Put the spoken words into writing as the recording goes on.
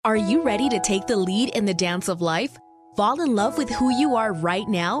Are you ready to take the lead in the dance of life? Fall in love with who you are right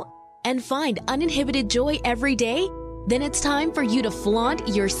now? And find uninhibited joy every day? Then it's time for you to flaunt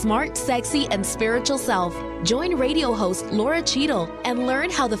your smart, sexy, and spiritual self. Join radio host Laura Cheadle and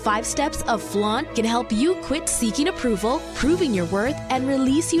learn how the 5 steps of flaunt can help you quit seeking approval, proving your worth, and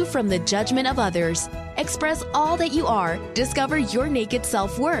release you from the judgment of others. Express all that you are, discover your naked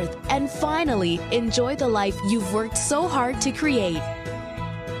self-worth, and finally, enjoy the life you've worked so hard to create.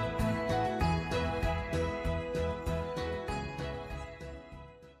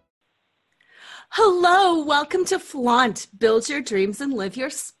 Hello, welcome to Flaunt, Build Your Dreams and Live Your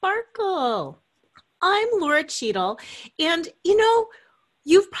Sparkle. I'm Laura Cheadle, and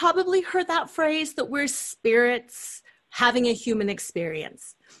you've probably heard that phrase that we're spirits having a human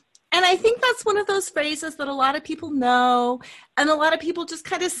experience. And I think that's one of those phrases that a lot of people know, and a lot of people just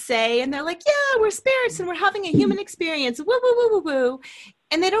kind of say, and they're like, yeah, we're spirits and we're having a human experience, woo, woo, woo, woo, woo.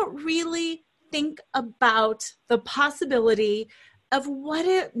 And they don't really think about the possibility of what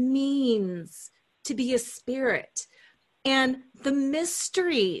it means to be a spirit and the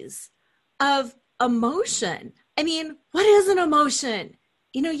mysteries of emotion. I mean, what is an emotion?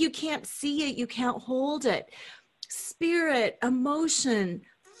 You can't see it, you can't hold it. Spirit, emotion,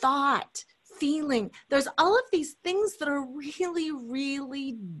 thought, feeling. There's all of these things that are really,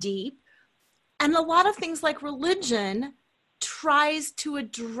 really deep. And a lot of things like religion tries to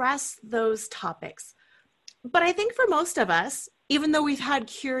address those topics. But I think for most of us, even though we've had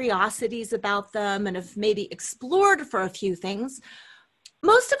curiosities about them and have maybe explored for a few things,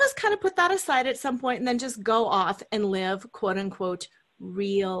 most of us kind of put that aside at some point and then just go off and live, quote unquote,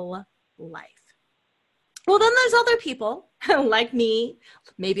 real life. Well, then there's other people like me,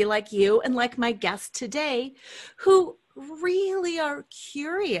 maybe like you, and like my guest today, who really are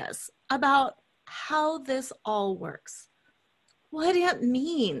curious about how this all works, what it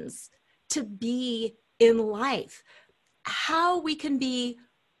means to be in life, how we can be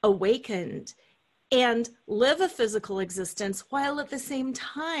awakened and live a physical existence while at the same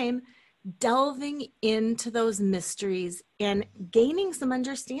time delving into those mysteries and gaining some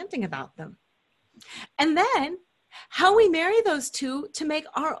understanding about them. And then how we marry those two to make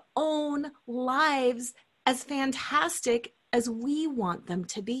our own lives as fantastic as we want them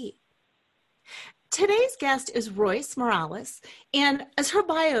to be. Today's guest is Royce Morales, and as her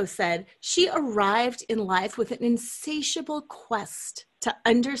bio said, she arrived in life with an insatiable quest to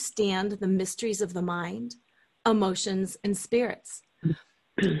understand the mysteries of the mind, emotions, and spirits.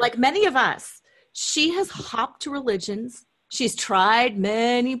 Like many of us, she has hopped to religions. She's tried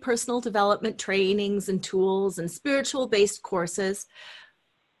many personal development trainings and tools and spiritual-based courses,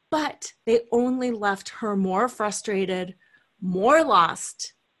 but they only left her more frustrated, more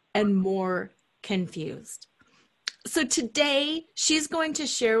lost, and more confused. So today, she's going to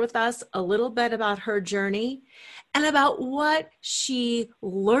share with us a little bit about her journey and about what she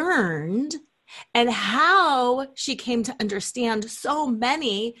learned and how she came to understand so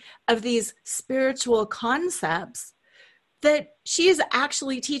many of these spiritual concepts that she is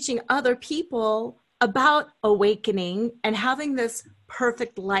actually teaching other people about awakening and having this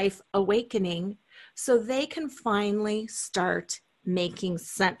perfect life awakening so they can finally start making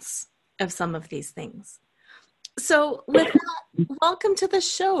sense of some of these things. So with that, welcome to the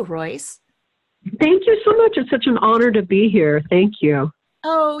show, Royce. Thank you so much. It's such an honor to be here. Thank you.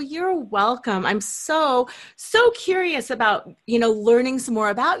 Oh, you're welcome. I'm so curious about, learning some more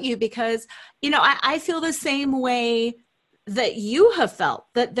about you because, I feel the same way that you have felt,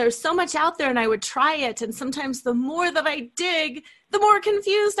 that there's so much out there and I would try it. And sometimes the more that I dig, the more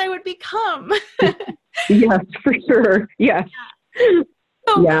confused I would become. Yes, for sure. Yes.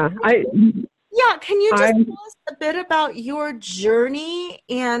 So, yeah. Can you just tell us a bit about your journey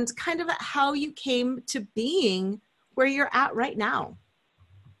and kind of how you came to being where you're at right now?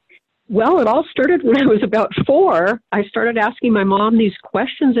 Well, it all started when I was about 4. I started asking my mom these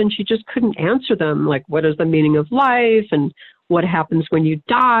questions and she just couldn't answer them. Like, what is the meaning of life and what happens when you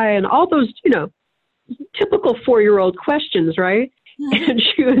die and all those, typical 4-year-old questions, right? And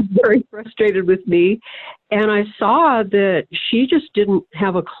she was very frustrated with me. And I saw that she just didn't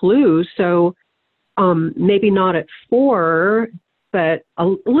have a clue. So maybe not at 4, but a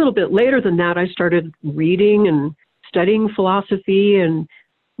little bit later than that, I started reading and studying philosophy and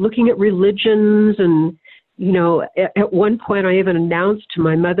looking at religions. And, at one point I even announced to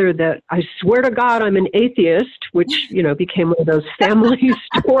my mother that I swear to God I'm an atheist, which, became one of those family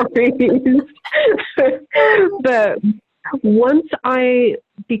stories. But once I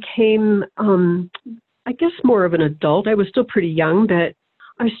became, I guess, more of an adult, I was still pretty young, but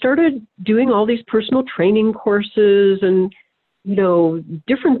I started doing all these personal training courses and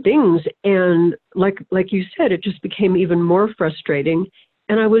different things. And like you said, it just became even more frustrating.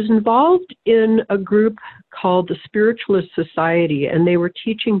 And I was involved in a group called the Spiritualist Society, and they were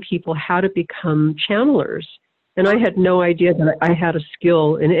teaching people how to become channelers. And I had no idea that I had a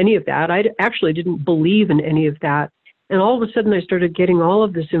skill in any of that. I actually didn't believe in any of that. And all of a sudden I started getting all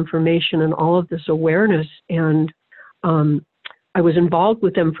of this information and all of this awareness. And I was involved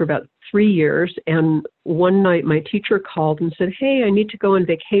with them for about 3 years. And one night my teacher called and said, "Hey, I need to go on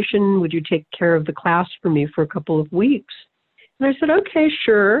vacation. Would you take care of the class for me for a couple of weeks?" And I said, "Okay,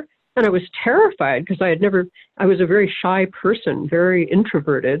 sure." And I was terrified because I was a very shy person, very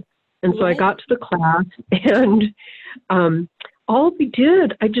introverted. And so I got to the class, and all we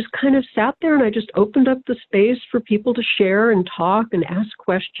did, I just kind of sat there and I just opened up the space for people to share and talk and ask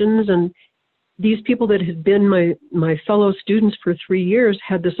questions. And these people that had been my fellow students for 3 years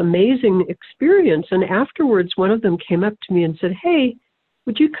had this amazing experience. And afterwards, one of them came up to me and said, "Hey,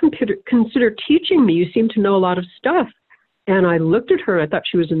 would you consider teaching me? You seem to know a lot of stuff." And I looked at her, I thought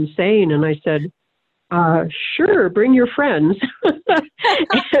she was insane. And I said, "Sure, bring your friends."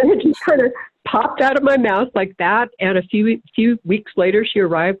 And it just kind of popped out of my mouth like that. And a few weeks later, she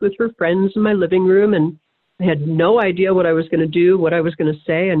arrived with her friends in my living room, and I had no idea what I was going to do, what I was going to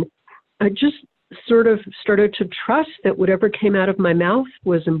say. And I just sort of started to trust that whatever came out of my mouth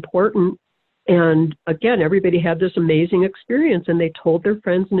was important. And again, everybody had this amazing experience, and they told their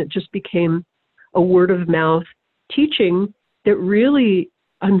friends, and it just became a word of mouth teaching that really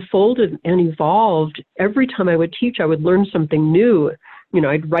unfolded and evolved. Every time I would teach, I would learn something new.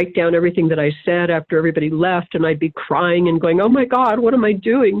 I'd write down everything that I said after everybody left, and I'd be crying and going, "Oh my God, what am I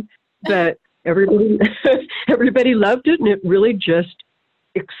doing?" But everybody loved it, and it really just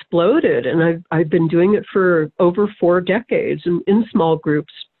exploded. And I've been doing it for over 4 decades in small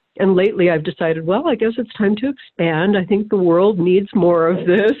groups. And lately I've decided, well, I guess it's time to expand. I think the world needs more of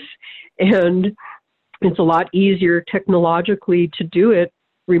this. And it's a lot easier technologically to do it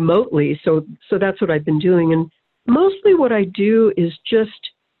remotely. So that's what I've been doing. And mostly what I do is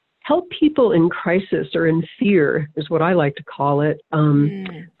just help people in crisis or in fear, is what I like to call it.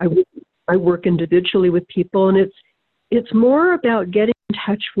 I work individually with people, and it's more about getting in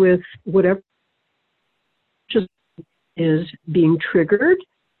touch with whatever just is being triggered,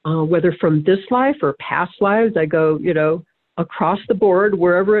 whether from this life or past lives. I go, across the board,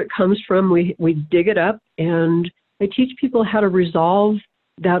 wherever it comes from, we dig it up, and I teach people how to resolve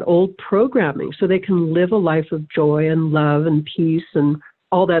that old programming so they can live a life of joy and love and peace and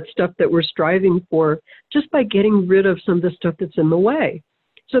all that stuff that we're striving for, just by getting rid of some of the stuff that's in the way.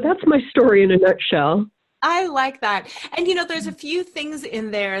 So that's my story in a nutshell. I like that. And there's a few things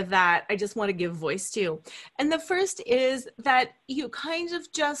in there that I just want to give voice to. And the first is that you kind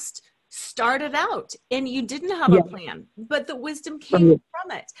of just started out and you didn't have a plan, but the wisdom came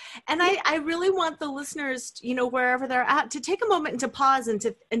from it. And I really want the listeners, wherever they're at, to take a moment and to pause and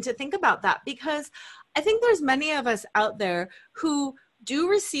to think about that, because I think there's many of us out there who do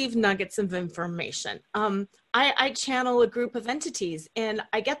receive nuggets of information. I channel a group of entities and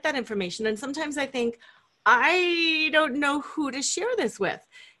I get that information. And sometimes I think, I don't know who to share this with.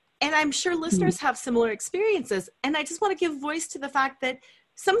 And I'm sure listeners have similar experiences. And I just want to give voice to the fact that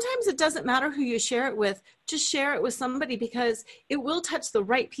sometimes it doesn't matter who you share it with, just share it with somebody, because it will touch the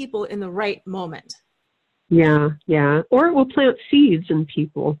right people in the right moment. Yeah. Or it will plant seeds in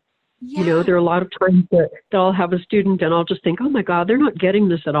people. Yeah. There are a lot of times that I'll have a student and I'll just think, oh my God, they're not getting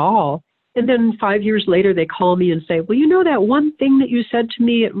this at all. And then 5 years later, they call me and say, well, that one thing that you said to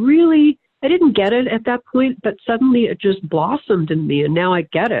me, I didn't get it at that point, but suddenly it just blossomed in me and now I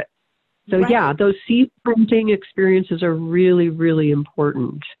get it. So right. Those seed planting experiences are really, really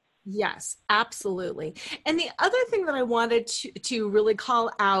important. Yes, absolutely. And the other thing that I wanted to really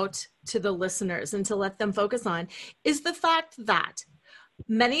call out to the listeners and to let them focus on is the fact that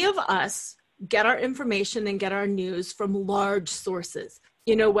many of us get our information and get our news from large sources,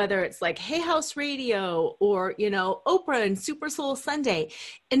 whether it's like Hay House Radio or, Oprah and Super Soul Sunday.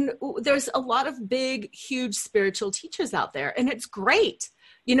 And there's a lot of big, huge spiritual teachers out there. And it's great,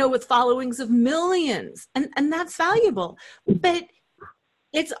 with followings of millions. And that's valuable. But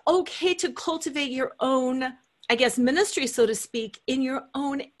it's okay to cultivate your own, ministry, so to speak, in your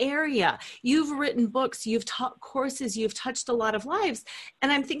own area. You've written books, you've taught courses, you've touched a lot of lives.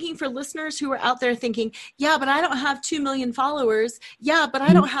 And I'm thinking for listeners who are out there thinking, yeah, but I don't have 2 million followers. Yeah, but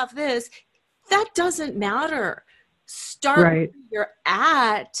I don't have this. That doesn't matter. Start where you're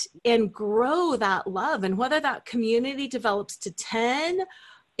at and grow that love. And whether that community develops to 10,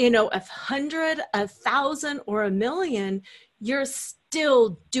 100, 1,000, or 1 million, you're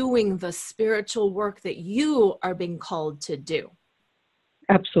still doing the spiritual work that you are being called to do.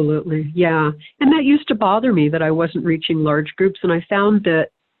 Absolutely. Yeah. And that used to bother me that I wasn't reaching large groups. And I found that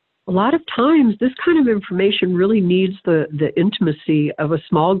a lot of times this kind of information really needs the intimacy of a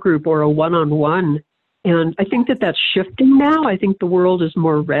small group or a one-on-one. And I think that that's shifting now. I think the world is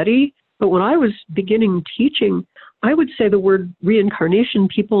more ready. But when I was beginning teaching, I would say the word reincarnation,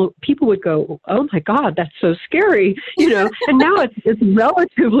 people would go, oh my God, that's so scary, and now it's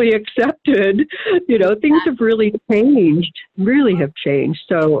relatively accepted. Things have really changed.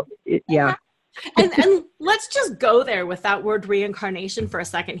 So, yeah. And let's just go there with that word reincarnation for a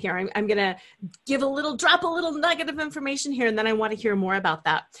second here. I'm going to drop a little nugget of information here, and then I want to hear more about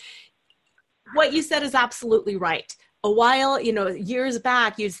that. What you said is absolutely right. A while, years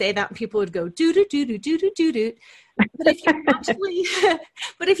back, you'd say that and people would go do do do do do do do do. But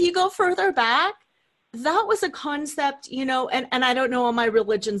if you go further back, that was a concept, and I don't know all my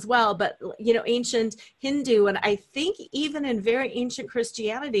religions well, but ancient Hindu, and I think even in very ancient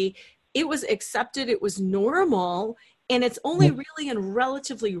Christianity, it was accepted, it was normal, and it's only really in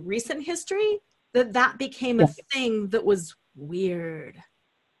relatively recent history that became a thing that was weird.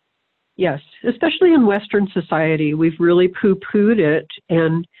 Yes, especially in Western society, we've really poo-pooed it,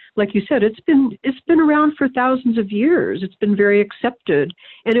 and like you said, it's been around for thousands of years. It's been very accepted,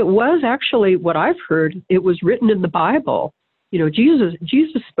 and it was actually what I've heard. It was written in the Bible. Jesus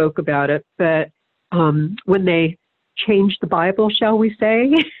spoke about it, but when they changed the Bible, shall we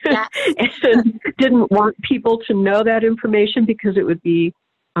say, and didn't want people to know that information because it would be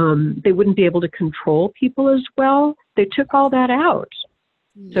they wouldn't be able to control people as well. They took all that out.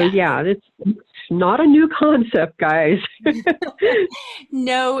 So it's not a new concept, guys.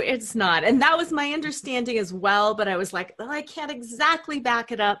 No, it's not. And that was my understanding as well. But I was like, I can't exactly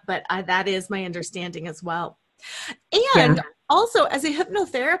back it up, but that is my understanding as well. And also as a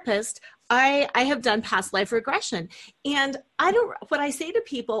hypnotherapist, I have done past life regression. And what I say to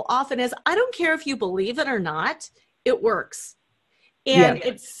people often is, I don't care if you believe it or not, it works. And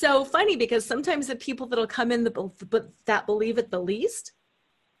it's so funny because sometimes the people that'll come in that believe it the least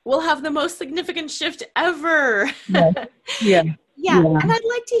will have the most significant shift ever. Yeah. And I'd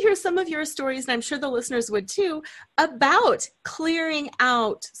like to hear some of your stories, and I'm sure the listeners would too, about clearing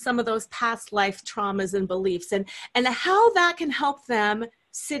out some of those past life traumas and beliefs and how that can help them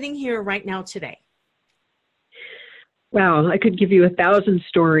sitting here right now today. Wow, I could give you 1,000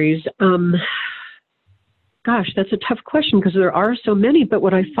 stories. Gosh, that's a tough question because there are so many, but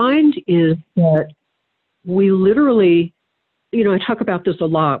what I find is that we literally, I talk about this a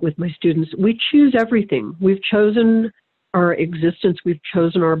lot with my students. We choose everything. We've chosen our existence. We've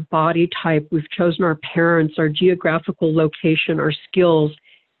chosen our body type. We've chosen our parents, our geographical location, our skills.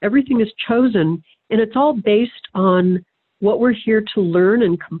 Everything is chosen, and it's all based on what we're here to learn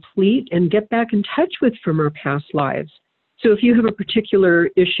and complete and get back in touch with from our past lives. So if you have a particular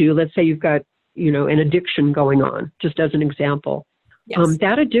issue, let's say you've got, an addiction going on, just as an example,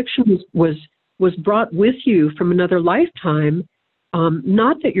 that addiction was brought with you from another lifetime,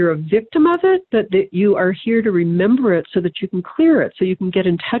 not that you're a victim of it, but that you are here to remember it so that you can clear it, so you can get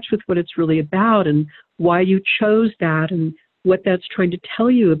in touch with what it's really about and why you chose that and what that's trying to tell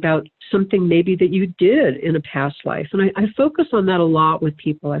you about something maybe that you did in a past life. And I focus on that a lot with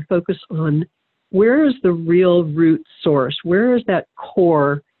people. I focus on where is the real root source? Where is that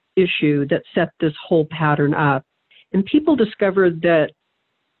core issue that set this whole pattern up? And people discover that,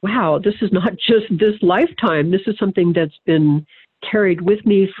 wow, this is not just this lifetime. This is something that's been carried with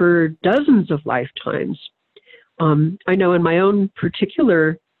me for dozens of lifetimes. I know in my own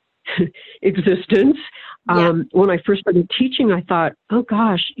particular existence, when I first started teaching, I thought, oh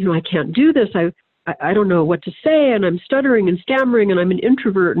gosh, I can't do this. I don't know what to say, and I'm stuttering and stammering, and I'm an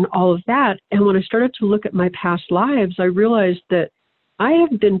introvert and all of that. And when I started to look at my past lives, I realized that I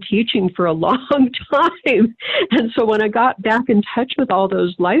have been teaching for a long time. And so when I got back in touch with all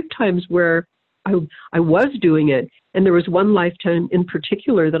those lifetimes where I was doing it, and there was one lifetime in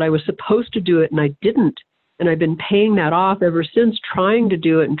particular that I was supposed to do it and I didn't, and I've been paying that off ever since, trying to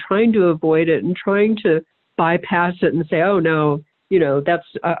do it and trying to avoid it and trying to bypass it and say, oh no, that's,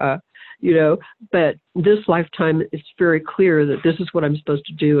 but this lifetime, it's very clear that this is what I'm supposed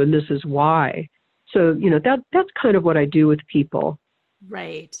to do and this is why. So, that's kind of what I do with people.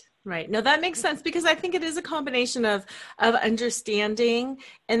 Right. No, that makes sense because I think it is a combination of understanding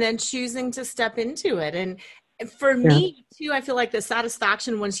and then choosing to step into it. And for me too, I feel like the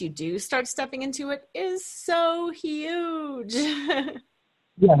satisfaction once you do start stepping into it is so huge.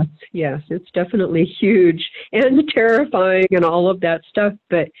 Yes, it's definitely huge and terrifying and all of that stuff,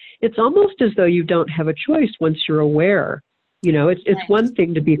 but it's almost as though you don't have a choice once you're aware. It's one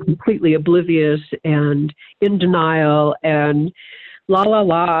thing to be completely oblivious and in denial and la, la,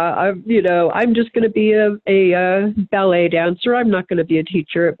 la. I'm just going to be a ballet dancer. I'm not going to be a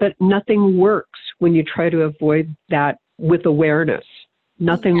teacher. But nothing works when you try to avoid that with awareness.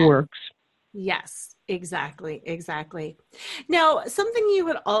 Nothing works. Yes, exactly. Now, something you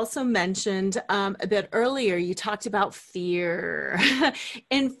had also mentioned a bit earlier, you talked about fear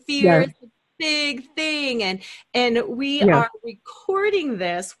and fear is a big thing. And we are recording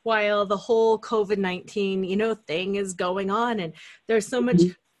this while the whole COVID-19, thing is going on. And there's so much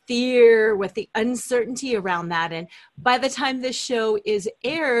fear with the uncertainty around that. And by the time this show is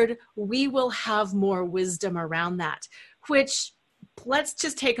aired, we will have more wisdom around that, which let's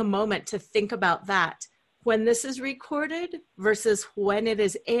just take a moment to think about that. When this is recorded versus when it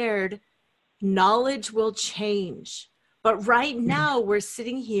is aired, knowledge will change. But right now we're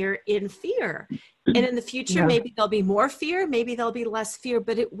sitting here in fear. And in the future, maybe there'll be more fear, maybe there'll be less fear,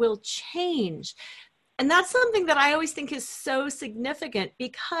 but it will change. And that's something that I always think is so significant,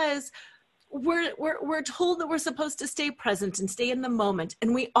 because we're told that we're supposed to stay present and stay in the moment,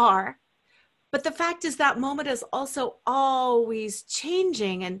 and we are. But the fact is that moment is also always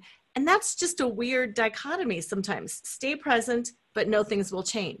changing. And that's just a weird dichotomy sometimes. Stay present, but no, things will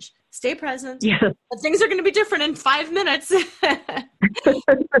change. Stay present, but things are going to be different in 5 minutes.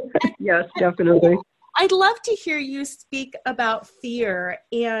 Yes, definitely. I'd love to hear you speak about fear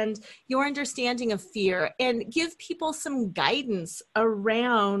and your understanding of fear, and give people some guidance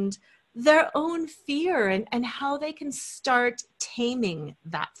around their own fear and how they can start taming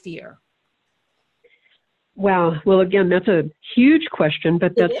that fear. Wow. Well, again, that's a huge question,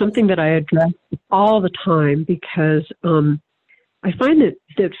 but that's something that I address all the time, because I find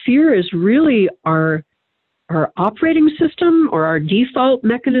that fear is really our operating system, or our default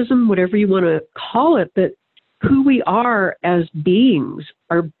mechanism, whatever you want to call it, that who we are as beings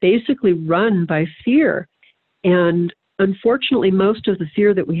are basically run by fear. And unfortunately, most of the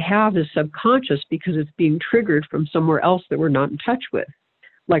fear that we have is subconscious, because it's being triggered from somewhere else that we're not in touch with.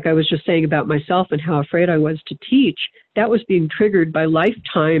 Like I was just saying about myself and how afraid I was to teach, that was being triggered by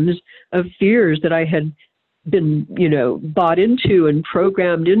lifetimes of fears that I had been, bought into and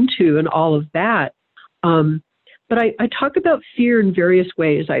programmed into and all of that. But I talk about fear in various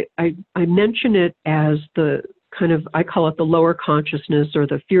ways. I mention it as the kind of, I call it the lower consciousness, or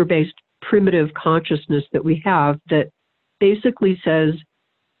the fear-based primitive consciousness that we have, that basically says,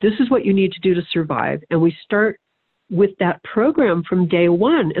 this is what you need to do to survive. And we start with that program from day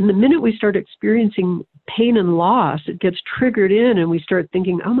one. And the minute we start experiencing pain and loss, it gets triggered in, and we start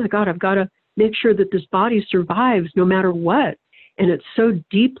thinking, oh my God, I've got to make sure that this body survives no matter what. And it's so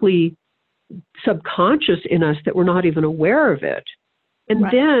deeply subconscious in us that we're not even aware of it. And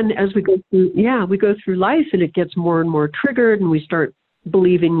then as we go through life, and it gets more and more triggered, and we start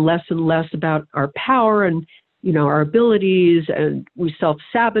believing less and less about our power and, our abilities, and we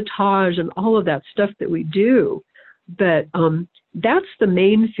self-sabotage and all of that stuff that we do. But that's the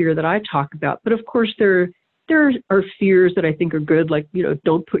main fear that I talk about. But of course, there are fears that I think are good, like,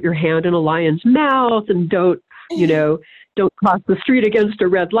 don't put your hand in a lion's mouth, and don't cross the street against a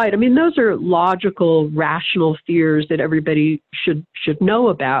red light. I mean, those are logical, rational fears that everybody should know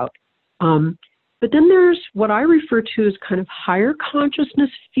about. But then there's what I refer to as kind of higher consciousness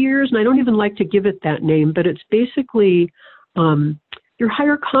fears, and I don't even like to give it that name, but it's basically your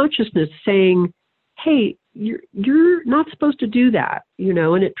higher consciousness saying, hey, you're not supposed to do that,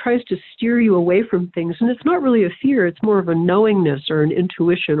 and it tries to steer you away from things. And it's not really a fear, it's more of a knowingness or an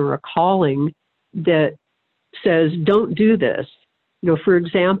intuition or a calling that says, don't do this. For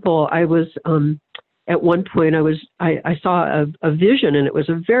example, I was, at one point I saw a vision, and it was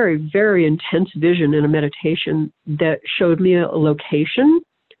a very, very intense vision in a meditation that showed me a location,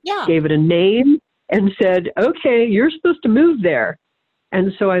 gave it a name, and said, okay, you're supposed to move there.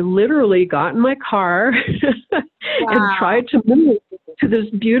 And so I literally got in my car and tried to move to this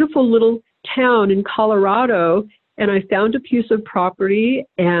beautiful little town in Colorado. And I found a piece of property,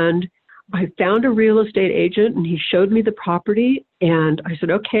 and I found a real estate agent, and he showed me the property, and I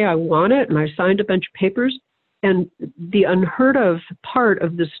said, okay, I want it. And I signed a bunch of papers. And the unheard of part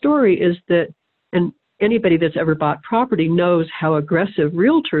of the story is that, and anybody that's ever bought property knows how aggressive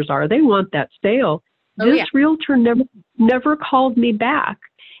realtors are. They want that sale. This realtor never called me back.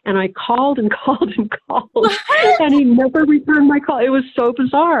 And I called and called and called, and he never returned my call. It was so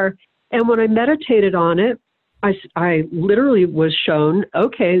bizarre. And when I meditated on it, I literally was shown,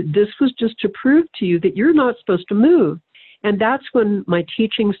 okay, this was just to prove to you that you're not supposed to move. And that's when my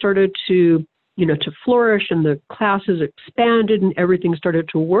teaching started to flourish, and the classes expanded, and everything started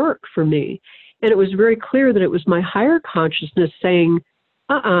to work for me. And it was very clear that it was my higher consciousness saying,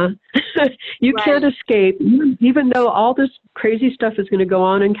 You Right. can't escape. Even though all this crazy stuff is going to go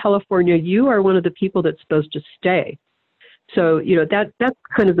on in California, you are one of the people that's supposed to stay. So, that's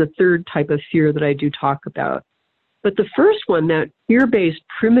kind of the third type of fear that I do talk about. But the first one, that fear-based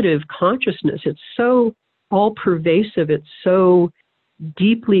primitive consciousness, it's so all-pervasive, it's so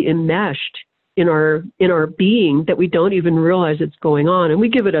deeply enmeshed in our being that we don't even realize it's going on. And we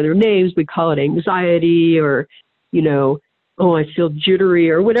give it other names. We call it anxiety, or, oh, I feel jittery,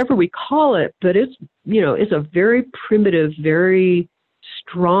 or whatever we call it. But it's a very primitive, very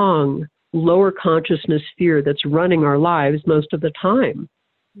strong lower consciousness fear that's running our lives most of the time.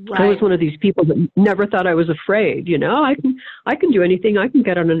 Right. I was one of these people that never thought I was afraid. I can do anything. I can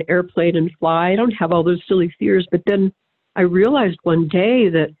get on an airplane and fly. I don't have all those silly fears. But then I realized one day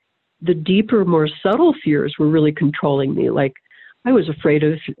that the deeper, more subtle fears were really controlling me. Like, I was afraid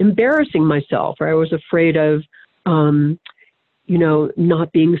of embarrassing myself, or I was afraid of,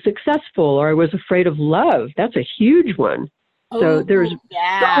 not being successful, or I was afraid of love. That's a huge one. So there's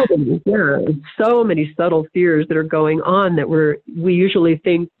so many subtle fears that are going on that we usually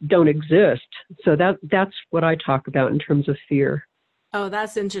think don't exist. So that's what I talk about in terms of fear. Oh,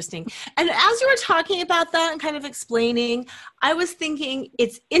 that's interesting. And as you were talking about that and kind of explaining, I was thinking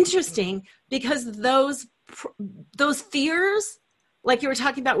it's interesting because those fears, like you were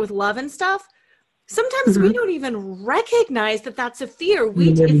talking about with love and stuff, sometimes we don't even recognize that that's a fear.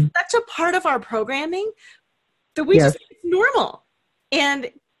 It's such a part of our programming that we just think it's normal, and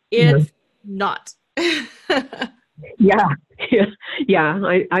it's not. Yeah.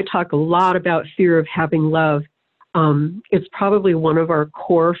 I talk a lot about fear of having love. It's probably one of our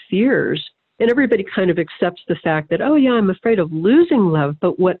core fears, and everybody kind of accepts the fact that, oh yeah, I'm afraid of losing love.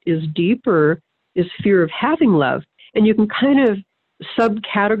 But what is deeper is fear of having love, and you can kind of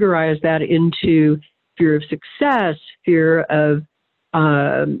subcategorize that into fear of success, fear of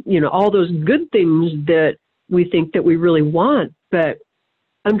all those good things that we think that we really want. But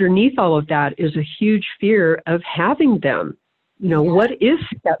underneath all of that is a huge fear of having them. What if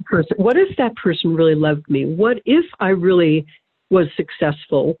that person really loved me? What if I really was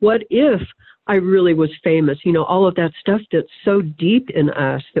successful? What if I really was famous? All of that stuff that's so deep in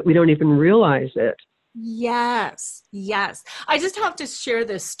us that we don't even realize it. Yes. I just have to share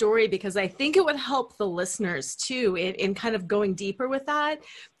this story because I think it would help the listeners too in kind of going deeper with that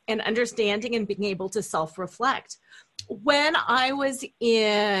and understanding and being able to self-reflect. When I was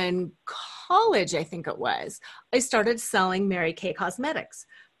in college, I think it was, I started selling Mary Kay cosmetics.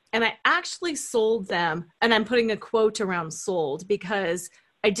 And I actually sold them, and I'm putting a quote around sold because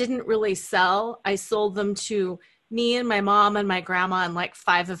I didn't really sell. I sold them to me and my mom and my grandma and like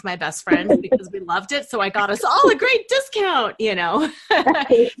 5 of my best friends because we loved it. So I got us all a great discount, So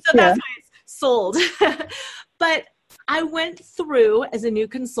that's why it's sold. But I went through, as a new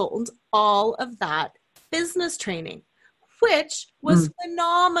consultant, all of that business training, which was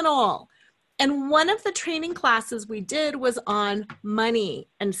phenomenal. And one of the training classes we did was on money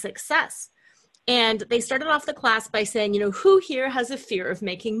and success. And they started off the class by saying, who here has a fear of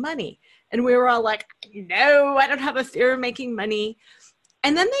making money? And we were all like, no, I don't have a fear of making money.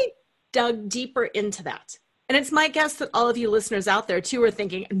 And then they dug deeper into that. And it's my guess that all of you listeners out there too are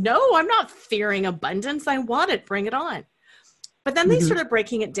thinking, no, I'm not fearing abundance. I want it. Bring it on. But then they started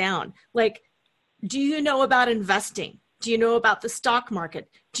breaking it down. Like, do you know about investing? Do you know about the stock market?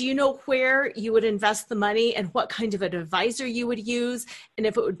 Do you know where you would invest the money and what kind of an advisor you would use? And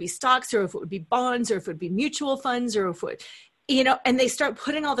if it would be stocks, or if it would be bonds, or if it would be mutual funds, or if it would, and they start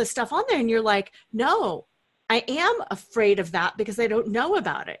putting all this stuff on there and you're like, no, I am afraid of that because I don't know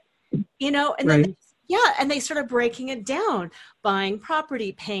about it, and then, and they started breaking it down, buying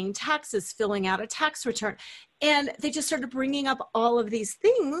property, paying taxes, filling out a tax return. And they just started bringing up all of these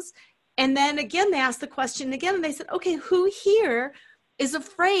things. And then again, they asked the question again, and they said, okay, who here is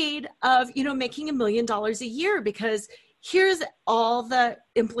afraid of, making $1 million a year? Because here's all the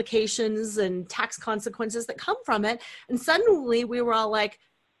implications and tax consequences that come from it. And suddenly we were all like,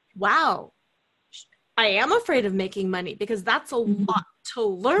 wow, I am afraid of making money because that's a lot to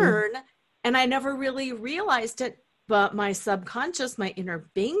learn. And I never really realized it, but my subconscious, my inner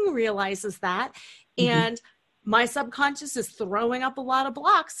being realizes that. And my subconscious is throwing up a lot of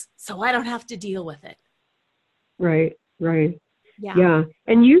blocks, so I don't have to deal with it. Right. Yeah.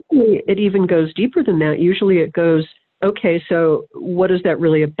 And usually it even goes deeper than that. Usually it goes, okay, so what is that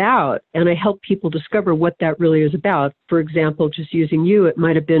really about? And I help people discover what that really is about. For example, just using you, it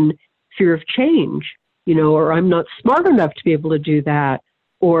might have been fear of change, or I'm not smart enough to be able to do that.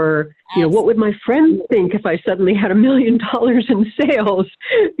 Or, what would my friends think if I suddenly had $1 million in sales,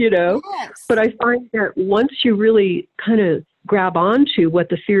 Yes. But I find that once you really kind of grab onto what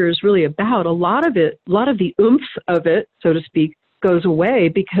the fear is really about, a lot of the oomph of it, so to speak, goes away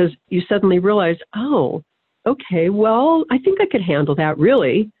because you suddenly realize, oh, okay, well, I think I could handle that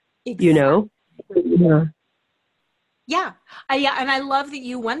really, Exactly. Yeah. Yeah. And I love that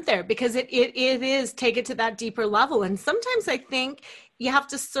you went there because it is take it to that deeper level. And sometimes I think you have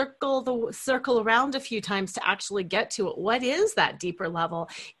to circle around a few times to actually get to it. What is that deeper level?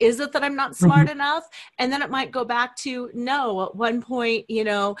 Is it that I'm not smart enough? And then it might go back to, no, at one point,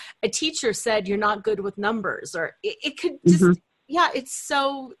 a teacher said you're not good with numbers, or it could just, it's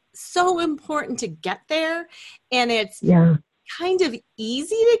so important to get there. And it's kind of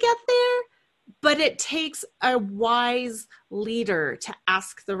easy to get there. But it takes a wise leader to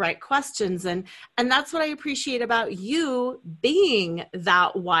ask the right questions. And that's what I appreciate about you being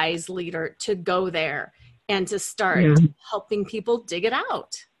that wise leader to go there and to start helping people dig it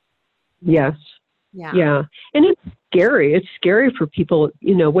out. Yes. Yeah. And it's scary. It's scary for people,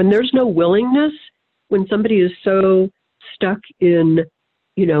 when there's no willingness, when somebody is so stuck in,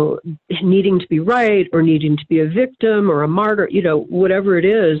 needing to be right or needing to be a victim or a martyr, whatever it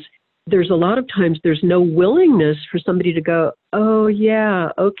is. There's a lot of times there's no willingness for somebody to go, oh yeah,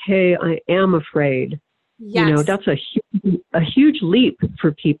 okay, I am afraid. Yes. That's a huge leap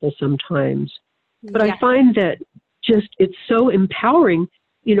for people sometimes. But I find that it's so empowering.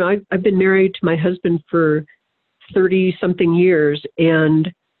 I've been married to my husband for 30 something years,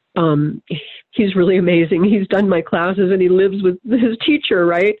 and he's really amazing. He's done my classes and he lives with his teacher,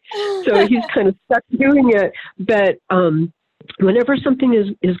 right? So he's kind of stuck doing it. But whenever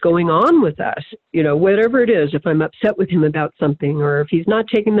something is going on with us, whatever it is, if I'm upset with him about something, or if he's not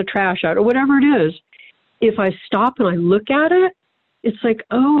taking the trash out, or whatever it is, if I stop and I look at it, it's like,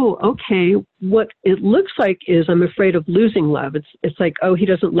 oh, okay, what it looks like is I'm afraid of losing love. It's like, oh, he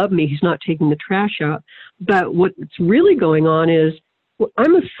doesn't love me, he's not taking the trash out. But what's really going on is,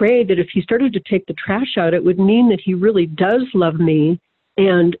 I'm afraid that if he started to take the trash out, it would mean that he really does love me.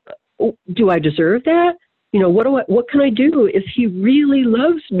 And do I deserve that? What can I do if he really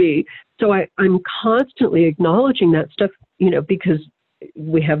loves me? So I'm constantly acknowledging that stuff, because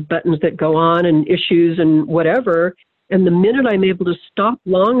we have buttons that go on and issues and whatever. And the minute I'm able to stop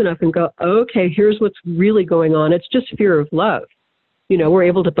long enough and go, okay, here's what's really going on. It's just fear of love. We're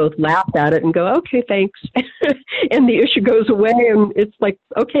able to both laugh at it and go, okay, thanks. And the issue goes away and it's like,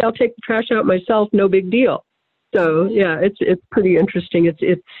 okay, I'll take the trash out myself. No big deal. So yeah, it's pretty interesting.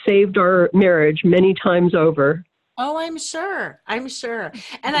 It's saved our marriage many times over. Oh, I'm sure.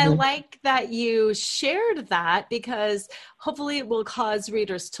 And I like that you shared that, because hopefully it will cause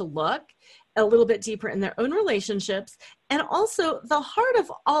readers to look a little bit deeper in their own relationships. And also, the heart of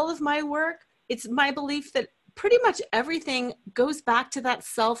all of my work, it's my belief that pretty much everything goes back to that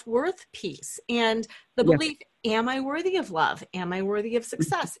self-worth piece and the belief, am I worthy of love? Am I worthy of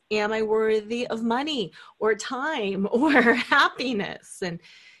success? Am I worthy of money or time or happiness? And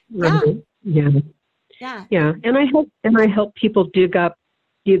Yeah. And I help people dig up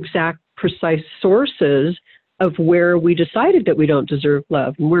the exact precise sources of where we decided that we don't deserve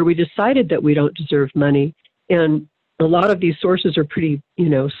love and where we decided that we don't deserve money. And a lot of these sources are pretty,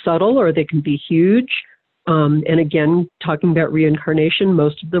 subtle, or they can be huge. And again, talking about reincarnation,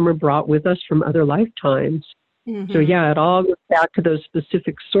 most of them are brought with us from other lifetimes. So it all goes back to those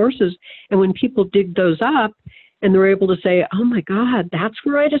specific sources. And when people dig those up and they're able to say, oh my God, that's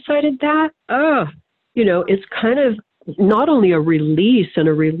where I decided that. It's kind of not only a release and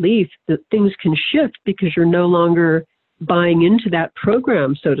a relief that things can shift because you're no longer buying into that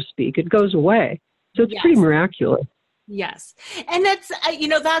program, so to speak. It goes away. So it's pretty miraculous. Yes. And that's,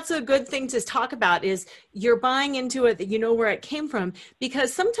 that's a good thing to talk about, is you're buying into it, that you know where it came from.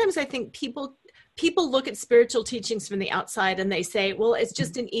 Because sometimes I think people look at spiritual teachings from the outside and they say, well, it's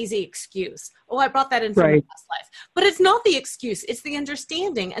just an easy excuse. Oh, I brought that in from my past life. But it's not the excuse, it's the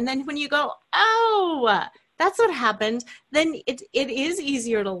understanding. And then when you go, oh, that's what happened, then it is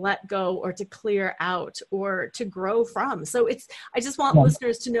easier to let go or to clear out or to grow from. So I just want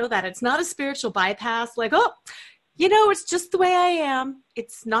listeners to know that it's not a spiritual bypass, like, oh, it's just the way I am.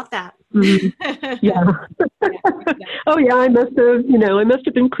 It's not that. Oh yeah, I must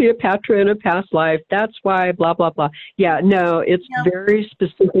have been Cleopatra in a past life. That's why, blah, blah, blah. Yeah, no, it's very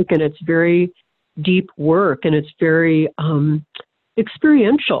specific and it's very deep work and it's very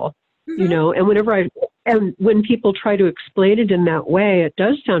experiential, and when people try to explain it in that way, it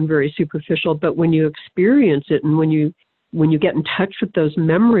does sound very superficial, but when you experience it and when you get in touch with those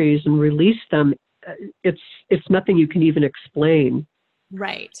memories and release them, it's nothing you can even explain.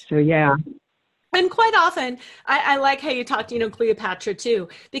 Right. So yeah. And quite often, I like how you talked, Cleopatra too,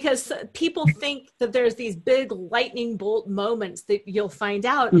 because people think that there's these big lightning bolt moments that you'll find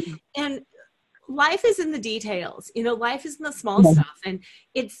out. Mhm. And life is in the details, life is in the small Yeah. stuff. And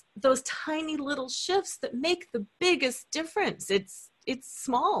it's those tiny little shifts that make the biggest difference. It's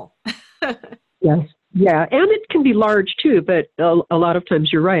small. Yes. Yeah. And it can be large too, but a lot of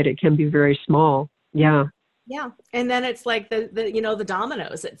times you're right. It can be very small. Yeah. Yeah. And then it's like the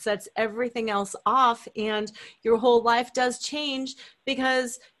dominoes, it sets everything else off, and your whole life does change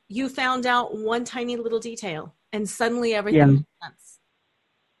because you found out one tiny little detail and suddenly everything Yeah. makes sense.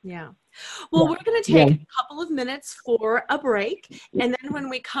 Yeah. Well, Yeah. we're going to Yeah. take a couple of minutes for a break. And then when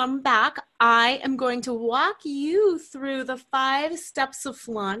we come back, I am going to walk you through the 5 steps of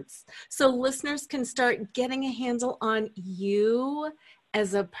flaunt so listeners can start getting a handle on you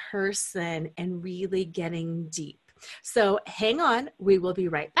as a person and really getting deep. So hang on, we will be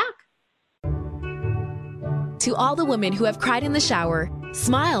right back. To all the women who have cried in the shower,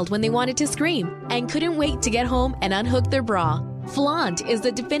 smiled when they wanted to scream, and couldn't wait to get home and unhook their bra, Flaunt is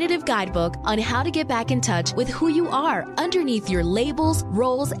the definitive guidebook on how to get back in touch with who you are underneath your labels,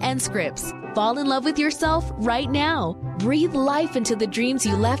 roles, and scripts. Fall in love with yourself right now. Breathe life into the dreams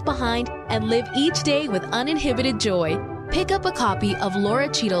you left behind and live each day with uninhibited joy. Pick up a copy of Laura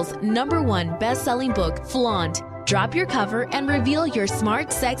Cheadle's #1 best-selling book, Flaunt. Drop your cover and reveal your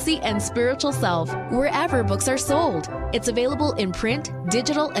smart, sexy, and spiritual self wherever books are sold. It's available in print,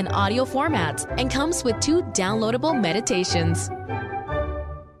 digital, and audio formats and comes with 2 downloadable meditations.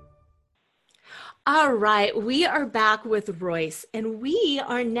 All right, we are back with Royce, and we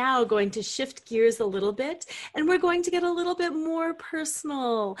are now going to shift gears a little bit, and we're going to get a little bit more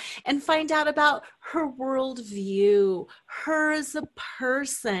personal and find out about her worldview, her as a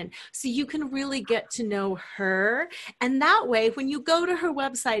person, so you can really get to know her. And that way, when you go to her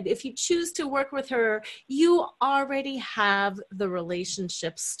website, if you choose to work with her, you already have the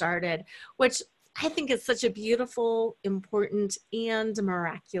relationship started, which I think is such a beautiful, important, and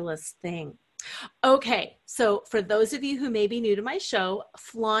miraculous thing. Okay, so for those of you who may be new to my show,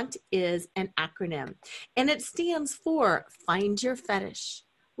 FLAUNT is an acronym, and it stands for Find Your Fetish,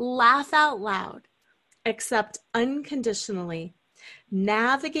 Laugh Out Loud, Accept Unconditionally,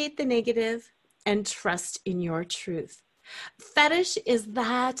 Navigate the Negative, and Trust in Your Truth. Fetish is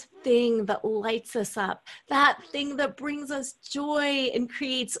that thing that lights us up, that thing that brings us joy and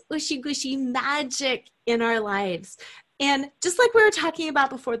creates ushy-gushy magic in our lives. And just like we were talking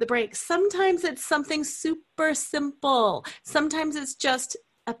about before the break, sometimes it's something super simple. Sometimes it's just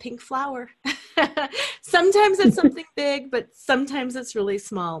a pink flower. Sometimes it's something big, but sometimes it's really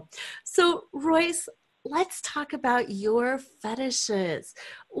small. So, Royce, let's talk about your fetishes.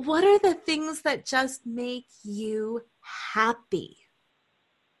 What are the things that just make you happy?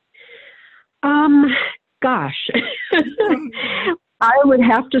 Gosh. I would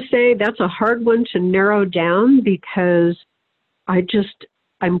have to say that's a hard one to narrow down because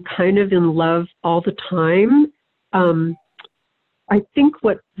I'm kind of in love all the time. I think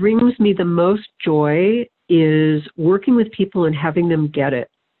what brings me the most joy is working with people and having them get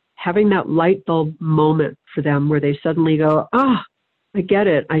it, having that light bulb moment for them where they suddenly go, I get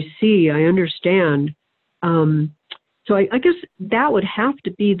it. I see. I understand. So I guess that would have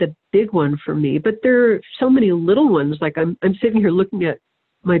to be the big one for me. But there are so many little ones. Like I'm sitting here looking at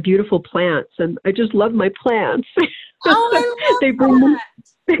my beautiful plants, and I just love my plants. Oh, they bring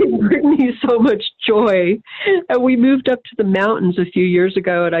me so much joy. And we moved up to the mountains a few years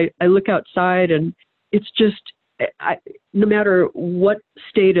ago, and I look outside, and it's just no matter what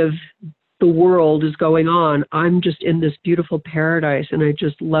state of the world is going on, I'm just in this beautiful paradise, and I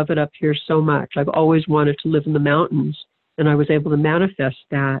just love it up here so much. I've always wanted to live in the mountains, and I was able to manifest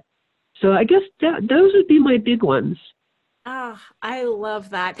that. So I guess those would be my big ones. I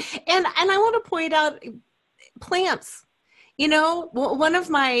love that. And I want to point out plants. One of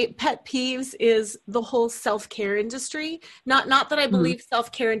my pet peeves is the whole self-care industry. Not that I believe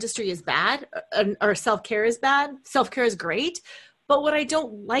self-care industry is bad or self-care is bad. Self-care is great. But what I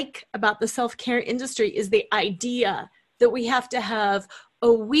don't like about the self-care industry is the idea that we have to have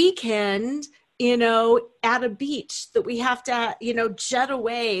a weekend, at a beach, that we have to, jet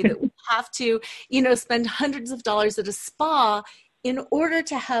away, that we have to, spend hundreds of dollars at a spa in order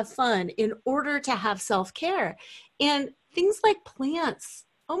to have fun, in order to have self-care. And things like plants,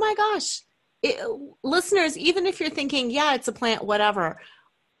 oh my gosh, listeners, even if you're thinking, yeah, it's a plant, whatever,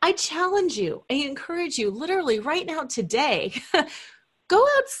 I challenge you, I encourage you, literally right now today, go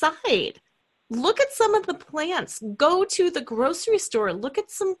outside, look at some of the plants, go to the grocery store, look at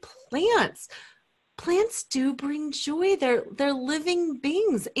some plants. Plants do bring joy. They're living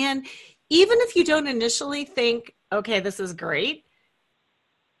beings. And even if you don't initially think, okay, this is great,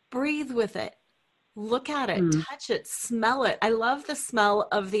 breathe with it. Look at it, touch it, smell it. I love the smell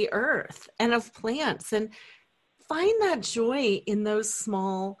of the earth and of plants, and find that joy in those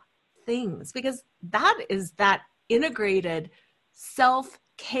small things, because that is that integrated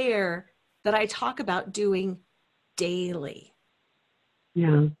self-care that I talk about doing daily.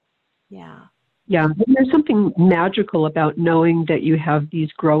 Yeah. Yeah. Yeah. And there's something magical about knowing that you have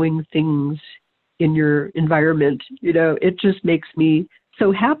these growing things in your environment. You know, it just makes me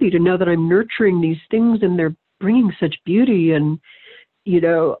so happy to know that I'm nurturing these things and they're bringing such beauty and, you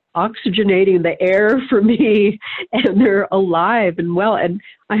know, oxygenating the air for me, and they're alive and well. And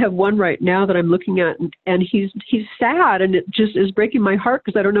I have one right now that I'm looking at, and he's sad, and it just is breaking my heart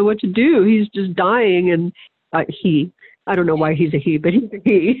because I don't know what to do. He's just dying, and I don't know why he's a he, but he's a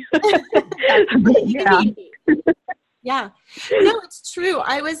he. Yeah. Yeah. No, it's true.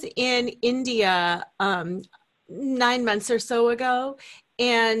 I was in India 9 months or so ago,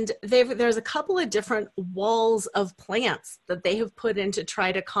 and there's a couple of different walls of plants that they have put in to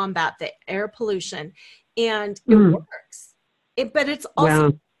try to combat the air pollution, and it works. But it's also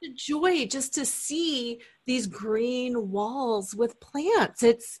a joy just to see these green walls with plants.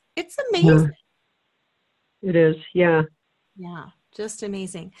 It's amazing. It is, yeah. Yeah, just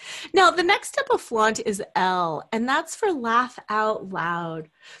amazing. Now, the next step of flaunt is L, and that's for laugh out loud.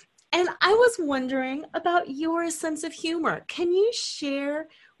 And I was wondering about your sense of humor. Can you share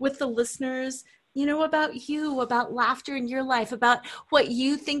with the listeners, you know, about you, about laughter in your life, about what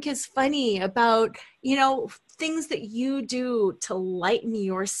you think is funny, about, you know, things that you do to lighten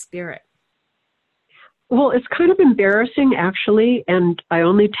your spirit? Well, it's kind of embarrassing, actually, and I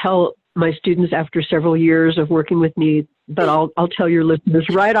only tell my students after several years of working with me, but I'll tell your listeners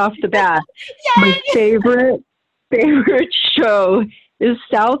right off the bat. My favorite show is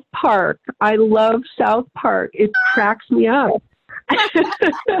South Park. I love South Park. It cracks me up.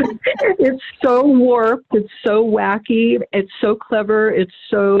 It's so warped. It's so wacky. It's so clever. It's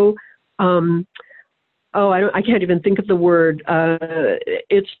so, I can't even think of the word.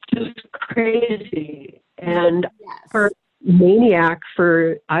 It's just crazy. And for Maniac,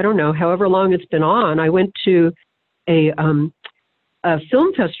 for, I don't know, however long it's been on, I went to a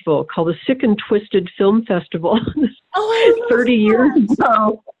film festival called the Sick and Twisted Film Festival 30 years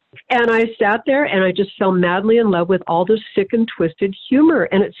ago. And I sat there and I just fell madly in love with all this sick and twisted humor.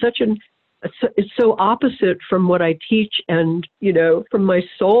 And it's it's so opposite from what I teach and, you know, from my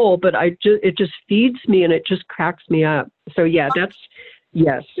soul, but it just feeds me and it just cracks me up. So yeah,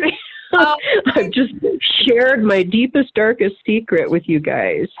 yes. I've just shared my deepest, darkest secret with you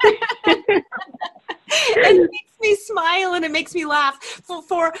guys. It makes me smile and it makes me laugh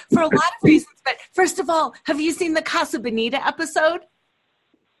for a lot of reasons. But first of all, have you seen the Casa Bonita episode?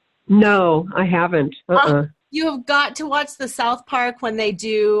 No, I haven't. You have got to watch the South Park when they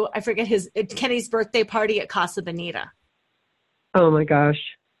do, I forget Kenny's birthday party at Casa Bonita. Oh my gosh.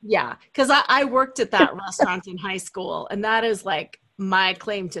 Yeah, because I worked at that restaurant in high school, and that is like my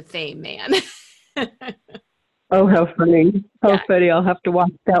claim to fame, man. Oh, how funny. How funny. I'll have to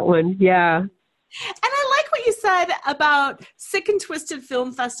watch that one. Yeah. And I like what you said about Sick and Twisted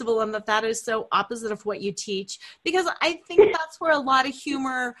Film Festival, and that is so opposite of what you teach, because I think that's where a lot of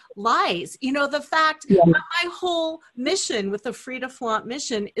humor lies. You know, the fact that my whole mission with the Free to Flaunt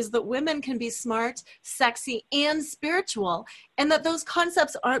mission is that women can be smart, sexy, and spiritual, and that those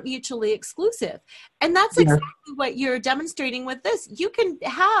concepts aren't mutually exclusive. And that's exactly what you're demonstrating with this. You can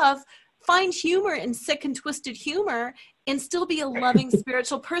find humor in sick and twisted humor and still be a loving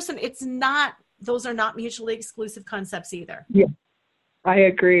spiritual person. Those are not mutually exclusive concepts either. Yeah, I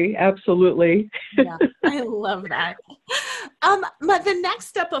agree. Absolutely. Yeah, I love that. The next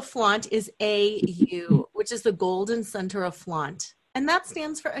step of flaunt is AU, which is the golden center of flaunt. And that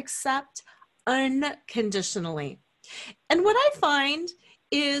stands for accept unconditionally. And what I find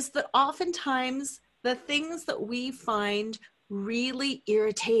is that oftentimes the things that we find really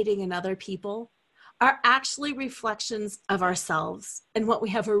irritating in other people are actually reflections of ourselves and what we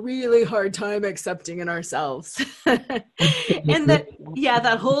have a really hard time accepting in ourselves. And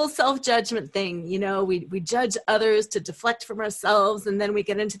that whole self-judgment thing, you know, we judge others to deflect from ourselves. And then we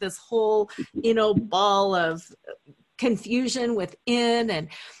get into this whole, you know, ball of confusion within. And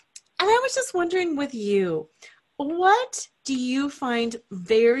I was just wondering with you, what do you find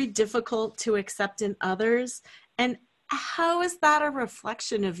very difficult to accept in others? And how is that a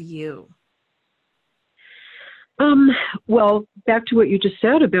reflection of you? Well, back to what you just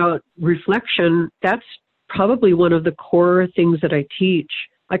said about reflection, that's probably one of the core things that I teach.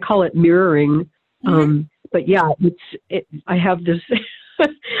 I call it mirroring. But yeah, I have this,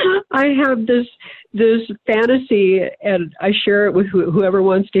 I have this fantasy, and I share it with whoever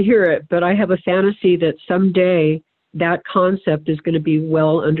wants to hear it, but I have a fantasy that someday that concept is going to be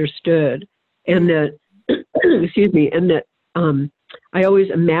well understood, and that, excuse me, and that I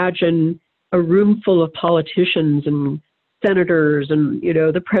always imagine a room full of politicians and senators and,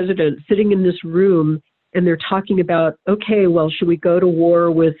 the president sitting in this room, and they're talking about, okay, well, should we go to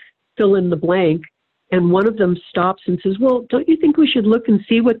war with fill in the blank? And one of them stops and says, well, don't you think we should look and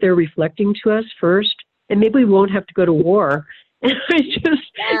see what they're reflecting to us first? And maybe we won't have to go to war. And I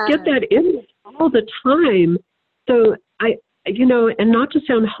just get that in all the time. So and not to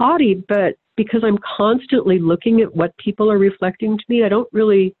sound haughty, but because I'm constantly looking at what people are reflecting to me, I don't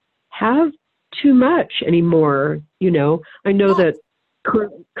really have too much anymore. I know that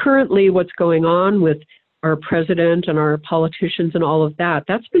currently what's going on with our president and our politicians and all of that,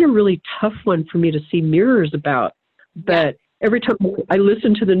 that's been a really tough one for me to see mirrors about. But every time I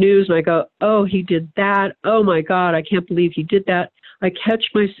listen to the news and I go, oh, he did that. Oh my God, I can't believe he did that. I catch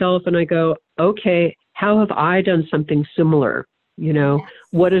myself and I go, okay, how have I done something similar?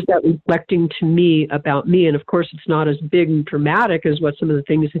 What is that reflecting to me about me? And of course, it's not as big and dramatic as what some of the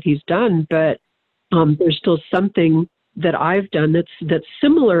things that he's done, but there's still something that I've done that's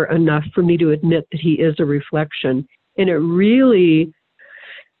similar enough for me to admit that he is a reflection. And it really,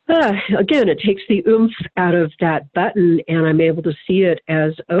 again, it takes the oomph out of that button, and I'm able to see it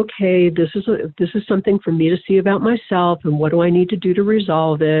as, okay, this is something for me to see about myself, and what do I need to do to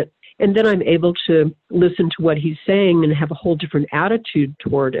resolve it? And then I'm able to listen to what he's saying and have a whole different attitude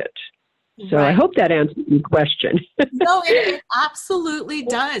toward it. So I hope that answers your question. No, it absolutely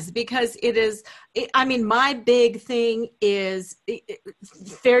does, because my big thing is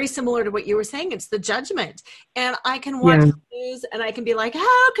very similar to what you were saying. It's the judgment. And I can watch the news and I can be like,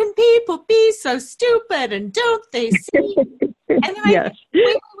 how can people be so stupid, and don't they see? And then I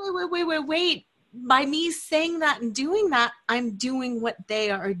wait. By me saying that and doing that, I'm doing what they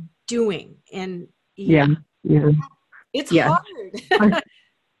are doing. And it's hard.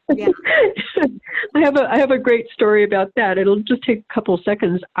 Yeah. I have a great story about that. It'll just take a couple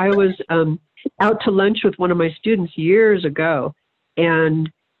seconds. I was out to lunch with one of my students years ago,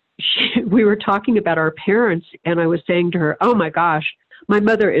 and we were talking about our parents, and I was saying to her, oh my gosh, my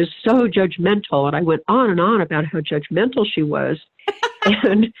mother is so judgmental. And I went on and on about how judgmental she was.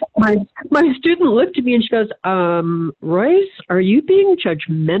 And my student looked at me and she goes, Royce, are you being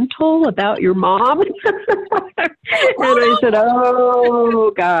judgmental about your mom? And I said,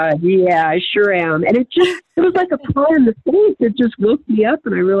 oh God, yeah, I sure am. And it was like a paw in the face. It just woke me up,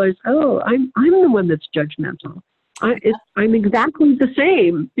 and I realized, oh, I'm the one that's judgmental. I'm exactly the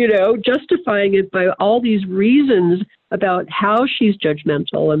same, justifying it by all these reasons about how she's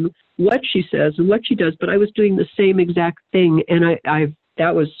judgmental and what she says and what she does. But I was doing the same exact thing, and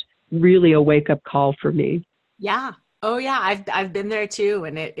that was really a wake up call for me. Yeah. Oh yeah. I've been there too,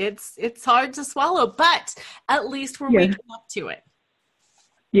 and it's hard to swallow, but at least we're waking up to it.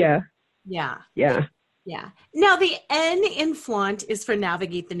 Yeah. Yeah. Yeah. Yeah. Now the N in flaunt is for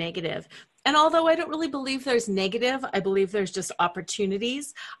navigate the negative. And although I don't really believe there's negative, I believe there's just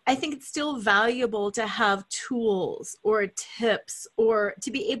opportunities. I think it's still valuable to have tools or tips, or to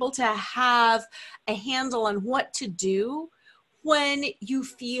be able to have a handle on what to do when you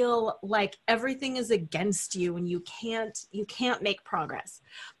feel like everything is against you and you can't make progress.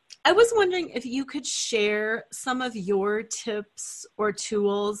 I was wondering if you could share some of your tips or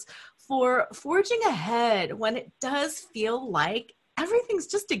tools for forging ahead when it does feel like everything's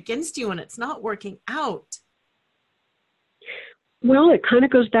just against you and it's not working out. Well, it kind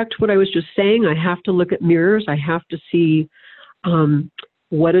of goes back to what I was just saying. I have to look at mirrors. I have to see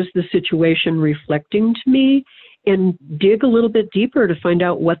what is the situation reflecting to me, and dig a little bit deeper to find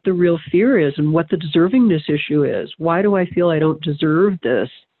out what the real fear is and what the deservingness issue is. Why do I feel I don't deserve this?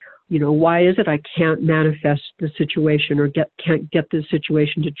 Why is it I can't manifest the situation, or can't get the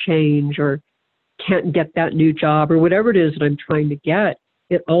situation to change, or can't get that new job, or whatever it is that I'm trying to get?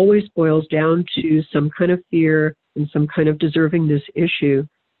 It always boils down to some kind of fear and some kind of deservingness issue.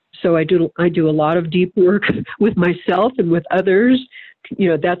 So I do a lot of deep work with myself and with others.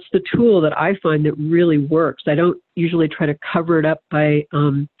 That's the tool that I find that really works. I don't usually try to cover it up by,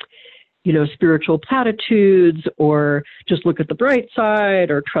 spiritual platitudes, or just look at the bright side,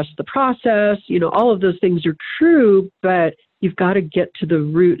 or trust the process. All of those things are true, but you've got to get to the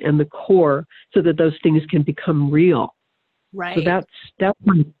root and the core so that those things can become real. Right. So that's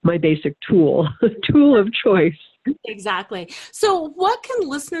my basic tool of choice. Exactly. So what can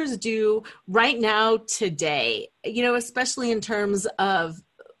listeners do right now today, especially in terms of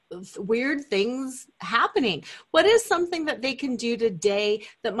weird things happening. What is something that they can do today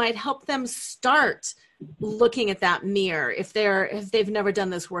that might help them start looking at that mirror if they've never done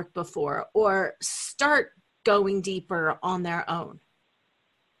this work before, or start going deeper on their own?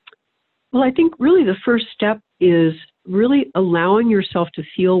 Well, I think really the first step is really allowing yourself to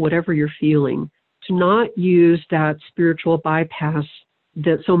feel whatever you're feeling, to not use that spiritual bypass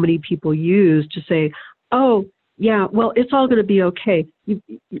that so many people use to say, oh, yeah, well, it's all going to be okay.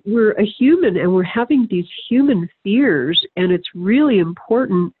 We're a human and we're having these human fears, and it's really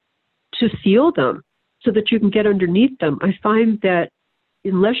important to feel them so that you can get underneath them. I find that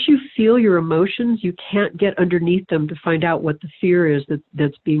unless you feel your emotions, you can't get underneath them to find out what the fear is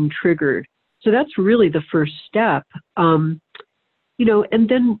that's being triggered. So that's really the first step, and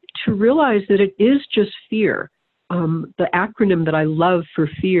then to realize that it is just fear. The acronym that I love for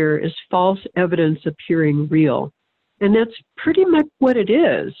fear is false evidence appearing real. And that's pretty much what it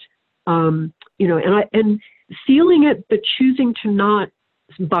is. And feeling it, but choosing to not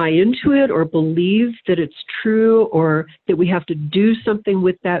buy into it or believe that it's true or that we have to do something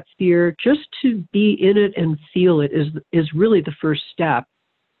with that fear. Just to be in it and feel it is really the first step.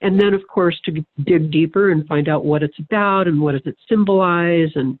 And then, of course, to dig deeper and find out what it's about and what does it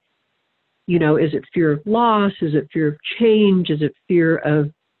symbolize. And, is it fear of loss? Is it fear of change? Is it fear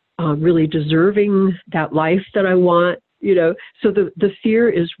of really deserving that life that I want? So the fear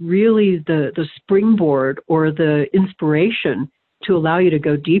is really the springboard or the inspiration to allow you to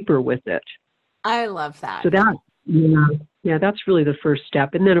go deeper with it. I love that. So that's really the first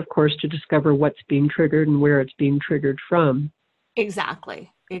step. And then, of course, to discover what's being triggered and where it's being triggered from. Exactly.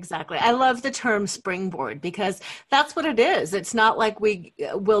 I love the term springboard because that's what it is. It's not like we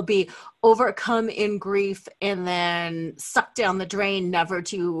will be overcome in grief and then sucked down the drain, never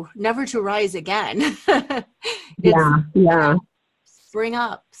to rise again. Spring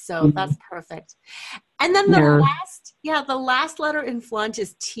up. So that's perfect. And then the last letter in Flaunt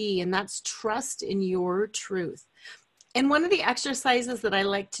is T, and that's trust in your truth. And one of the exercises that I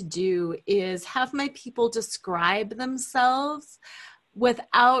like to do is have my people describe themselves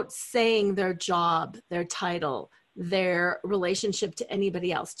without saying their job, their title, their relationship to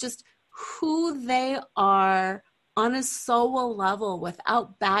anybody else, just who they are on a soul level,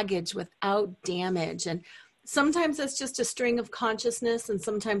 without baggage, without damage. And sometimes it's just a string of consciousness, and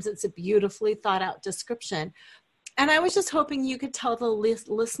sometimes it's a beautifully thought out description. And I was just hoping you could tell the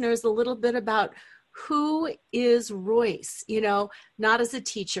listeners a little bit about who is Royce, not as a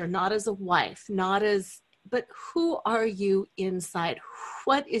teacher, not as a wife, but who are you inside?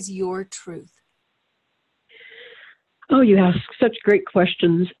 What is your truth? Oh, you ask such great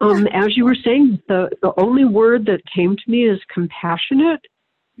questions. As you were saying, the only word that came to me is compassionate,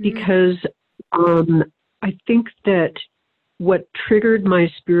 because I think that what triggered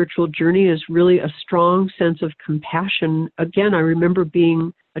my spiritual journey is really a strong sense of compassion. Again, I remember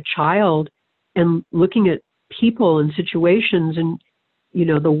being a child and looking at people and situations and,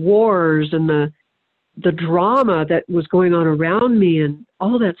 the wars and the drama that was going on around me and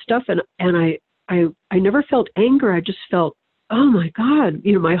all that stuff. And I never felt anger. I just felt, oh my God,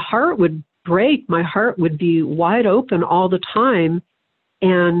 my heart would break. My heart would be wide open all the time.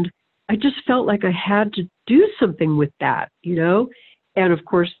 And I just felt like I had to do something with that, And of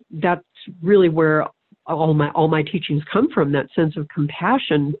course, that's really where all my teachings come from, that sense of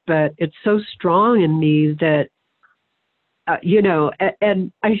compassion. But it's so strong in me that,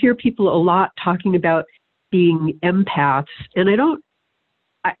 and I hear people a lot talking about being empaths, and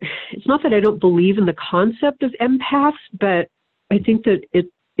it's not that I don't believe in the concept of empaths, but I think that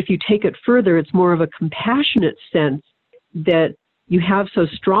if you take it further, it's more of a compassionate sense that you have so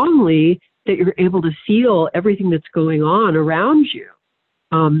strongly that you're able to feel everything that's going on around you.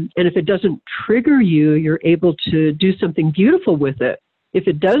 And if it doesn't trigger you, you're able to do something beautiful with it. If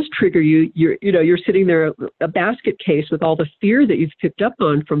it does trigger you, you're sitting there, a basket case with all the fear that you've picked up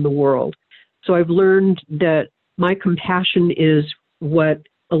on from the world. So I've learned that my compassion is what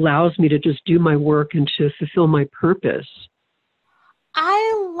allows me to just do my work and to fulfill my purpose.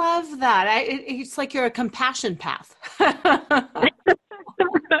 I love that. It's like you're a compassion path.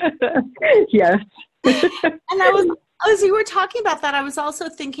 Yes. And as you were talking about that, I was also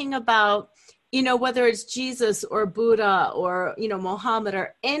thinking about, whether it's Jesus or Buddha or, Muhammad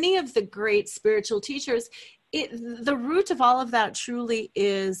or any of the great spiritual teachers, the root of all of that truly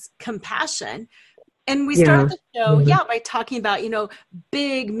is compassion. And we started the show, by talking about,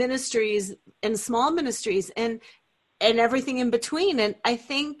 big ministries and small ministries and everything in between. And I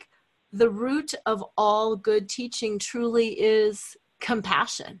think the root of all good teaching truly is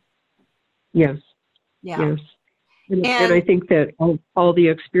compassion. Yes. Yeah. And I think that all the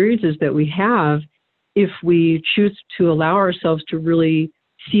experiences that we have, if we choose to allow ourselves to really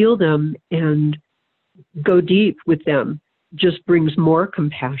feel them and go deep with them, just brings more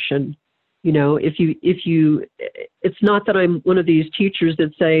compassion. You know, it's not that I'm one of these teachers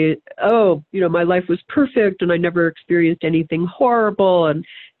that say, oh, you know, my life was perfect and I never experienced anything horrible. And,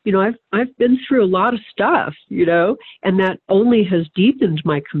 you know, I've been through a lot of stuff, you know, and that only has deepened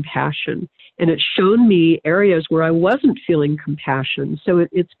my compassion. And it's shown me areas where I wasn't feeling compassion. So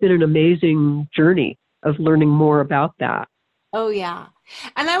it's been an amazing journey of learning more about that. Oh, yeah.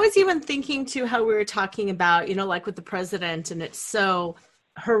 And I was even thinking too how we were talking about, you know, like with the president, and it's so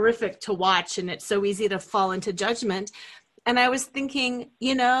horrific to watch and it's so easy to fall into judgment. And I was thinking,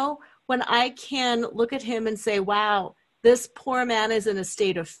 you know, when I can look at him and say, wow, this poor man is in a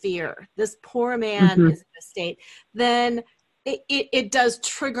state of fear, this poor man is in a state, then it does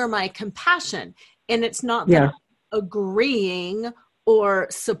trigger my compassion. And it's not that I'm agreeing or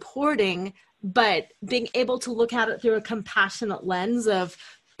supporting, but being able to look at it through a compassionate lens of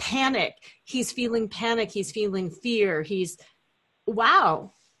panic. He's feeling panic. He's feeling fear. You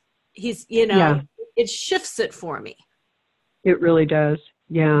know, it shifts it for me. It really does.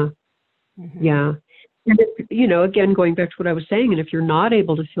 Yeah. Yeah. And you know, again, going back to what I was saying, and if you're not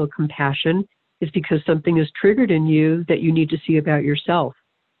able to feel compassion, it's because something is triggered in you that you need to see about yourself.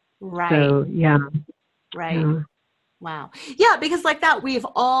 Right. So, yeah. Right. Yeah. Wow. Yeah, because like that, we've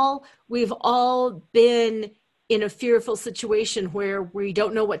all been in a fearful situation where we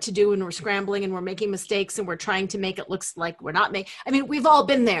don't know what to do and we're scrambling and we're making mistakes and we're trying to make it look like we're not making. I mean, we've all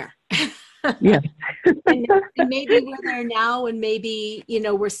been there. Yeah. and maybe we're there now, and maybe, you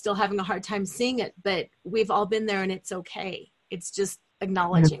know, we're still having a hard time seeing it, but we've all been there and it's okay. It's just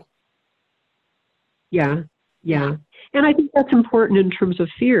acknowledging. Yeah. Yeah. And I think that's important in terms of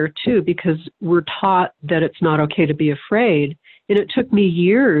fear too, because we're taught that it's not okay to be afraid. And it took me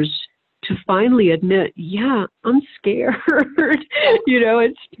years to finally admit, yeah, I'm scared. You know,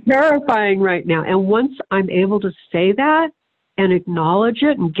 it's terrifying right now. And once I'm able to say that and acknowledge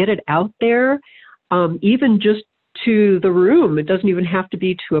it and get it out there, even just to the room, it doesn't even have to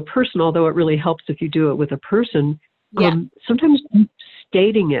be to a person, although it really helps if you do it with a person. Sometimes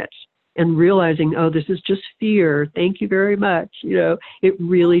stating it and realizing, oh, this is just fear. Thank you very much. You know, it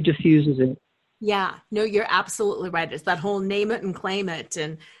really diffuses it. Yeah. No, you're absolutely right. It's that whole name it and claim it.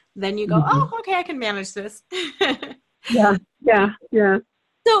 And then you go, oh, okay, I can manage this. Yeah.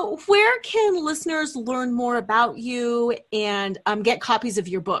 So where can listeners learn more about you and get copies of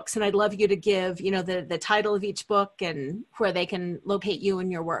your books? And I'd love you to give, you know, the title of each book and where they can locate you and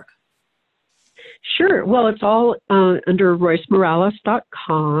your work. Sure. Well, it's all under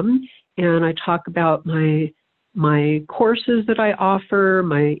RoyceMorales.com. And I talk about my courses that I offer,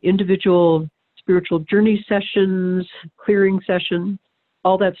 my individual spiritual journey sessions, clearing sessions,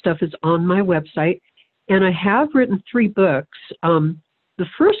 all that stuff is on my website. And I have written 3 books. The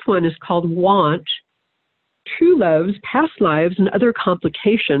first one is called Want, True Loves, Past Lives, and Other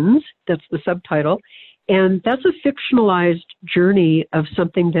Complications. That's the subtitle. And that's a fictionalized journey of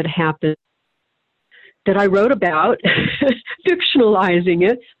something that happened that I wrote about, fictionalizing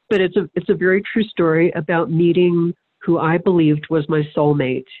it, but it's a very true story about meeting who I believed was my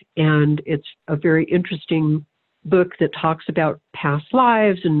soulmate. And it's a very interesting book that talks about past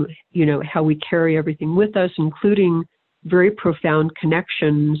lives and, you know, how we carry everything with us, including very profound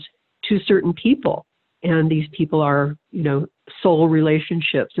connections to certain people. And these people are, you know, soul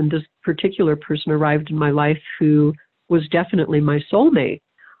relationships. And this particular person arrived in my life who was definitely my soulmate.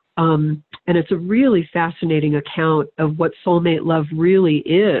 And it's a really fascinating account of what soulmate love really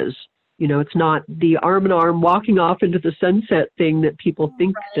is. You know, it's not the arm in arm walking off into the sunset thing that people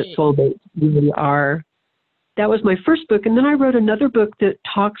think that soulmates really are. That was my first book. And then I wrote another book that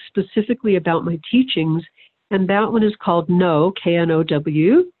talks specifically about my teachings. And that one is called Know,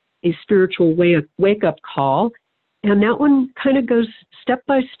 K-N-O-W, A Spiritual Wake-Up Call. And that one kind of goes step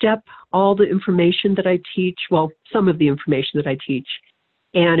by step, all the information that I teach, well, some of the information that I teach.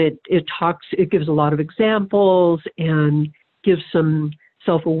 And it gives a lot of examples and gives some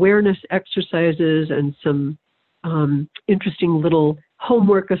self-awareness exercises and some interesting little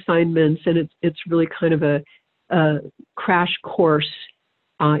homework assignments. And it's really kind of a crash course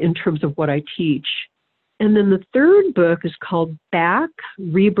in terms of what I teach. And then the third book is called Back,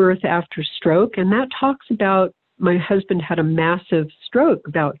 Rebirth After Stroke. And that talks about my husband had a massive stroke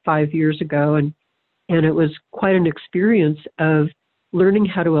about 5 years ago. And it was quite an experience of learning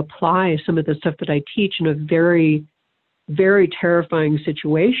how to apply some of the stuff that I teach in a very, very terrifying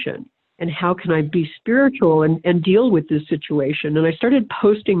situation. And how can I be spiritual and deal with this situation? And I started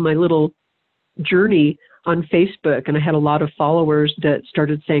posting my little journey on Facebook, and I had a lot of followers that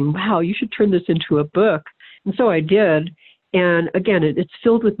started saying, wow, you should turn this into a book. And so I did. And again, it's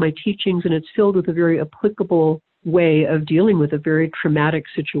filled with my teachings, and it's filled with a very applicable way of dealing with a very traumatic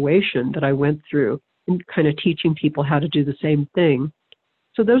situation that I went through, and kind of teaching people how to do the same thing.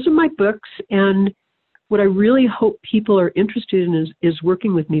 So those are my books. And what I really hope people are interested in is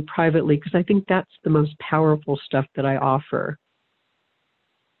working with me privately, because I think that's the most powerful stuff that I offer.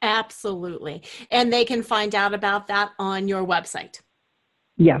 Absolutely. And they can find out about that on your website.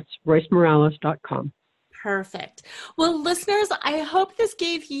 Yes, RoyceMorales.com. Perfect. Well, listeners, I hope this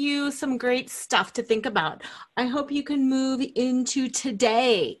gave you some great stuff to think about. I hope you can move into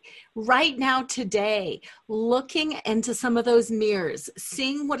today, right now, today, looking into some of those mirrors,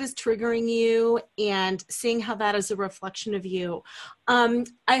 seeing what is triggering you and seeing how that is a reflection of you.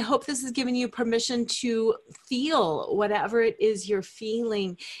 I hope this has given you permission to feel whatever it is you're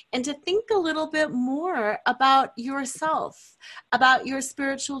feeling and to think a little bit more about yourself, about your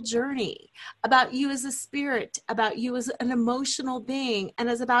spiritual journey, about you as a spirit, about you as an emotional being, and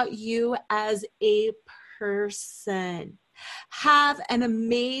as about you as a person. Have an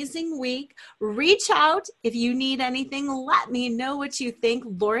amazing week. Reach out if you need anything. Let me know what you think.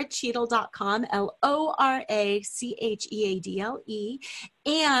 LauraCheadle.com, LoraCheadle.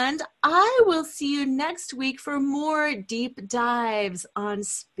 And I will see you next week for more deep dives on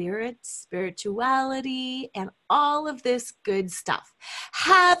spirit, spirituality, and all of this good stuff.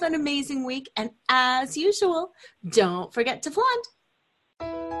 Have an amazing week. And as usual, don't forget to flaunt.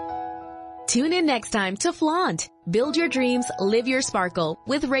 Tune in next time to Flaunt. Build your dreams, live your sparkle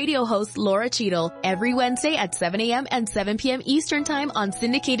with radio host Laura Cheadle every Wednesday at 7 a.m. and 7 p.m. Eastern Time on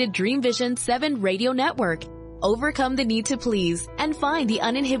syndicated Dream Vision 7 radio network. Overcome the need to please and find the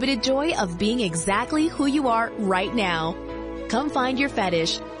uninhibited joy of being exactly who you are right now. Come find your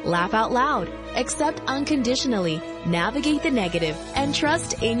fetish, laugh out loud, accept unconditionally, navigate the negative, and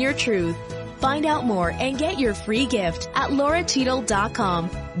trust in your truth. Find out more and get your free gift at LauraCheadle.com.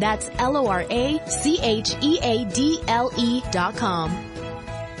 That's LoraCheadle.com.